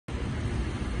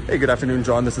Hey, good afternoon,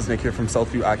 John. This is Nick here from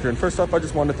Southview Acura. And first off, I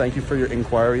just want to thank you for your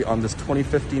inquiry on this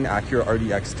 2015 Acura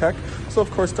RDX Tech. So of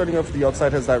course, starting off the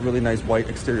outside has that really nice white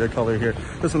exterior color here.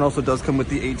 This one also does come with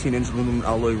the 18-inch aluminum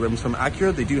alloy rims from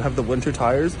Acura. They do have the winter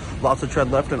tires, lots of tread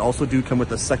left, and also do come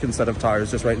with a second set of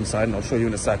tires just right inside, and I'll show you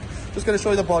in a sec. Just going to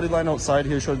show you the body line outside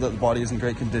here, show you that the body is in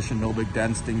great condition, no big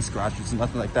dents, dings, scratches,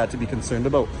 nothing like that to be concerned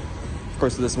about. Of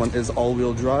course, this one is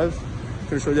all-wheel drive.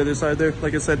 Going to show you the other side there.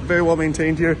 Like I said, very well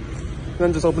maintained here.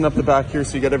 Then just open up the back here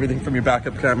so you get everything from your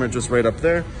backup camera just right up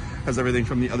there. Has everything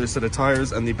from the other set of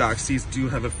tires, and the back seats do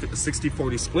have a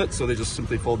 60-40 split, so they just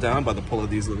simply fold down by the pull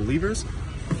of these little levers.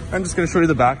 I'm just going to show you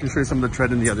the back and show you some of the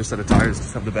tread in the other set of tires.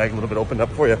 Just have the bag a little bit opened up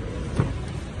for you.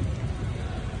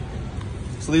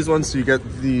 So these ones, so you get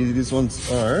these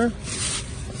ones are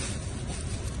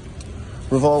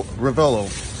Revello.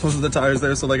 Those are the tires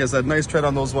there. So like I said, nice tread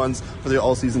on those ones for the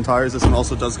all-season tires. This one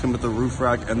also does come with the roof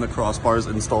rack and the crossbars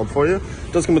installed for you.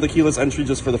 It does come with a keyless entry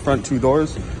just for the front two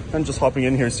doors. And just hopping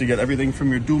in here, so you get everything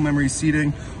from your dual memory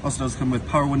seating. Also does come with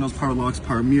power windows, power locks,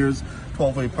 power mirrors,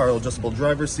 12-way power adjustable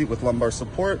driver's seat with lumbar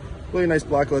support. Really nice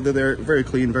black leather there, very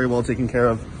clean, very well taken care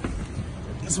of.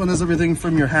 This one has everything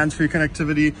from your hands-free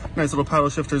connectivity, nice little paddle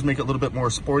shifters, make it a little bit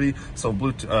more sporty. So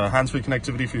Bluetooth, hands-free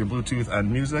connectivity for your Bluetooth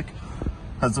and music.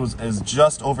 Is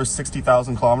just over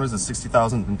 60,000 kilometers, it's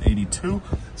 60,082.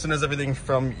 So it has everything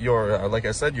from your, like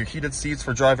I said, your heated seats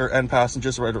for driver and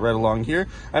passengers right along here.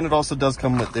 And it also does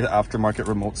come with the aftermarket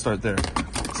remote start there.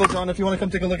 So John, if you want to come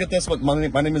take a look at this,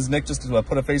 my name is Nick, just to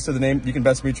put a face to the name. You can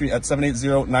best reach me at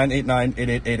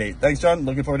 780-989-8888. Thanks, John.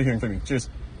 Looking forward to hearing from you. Cheers.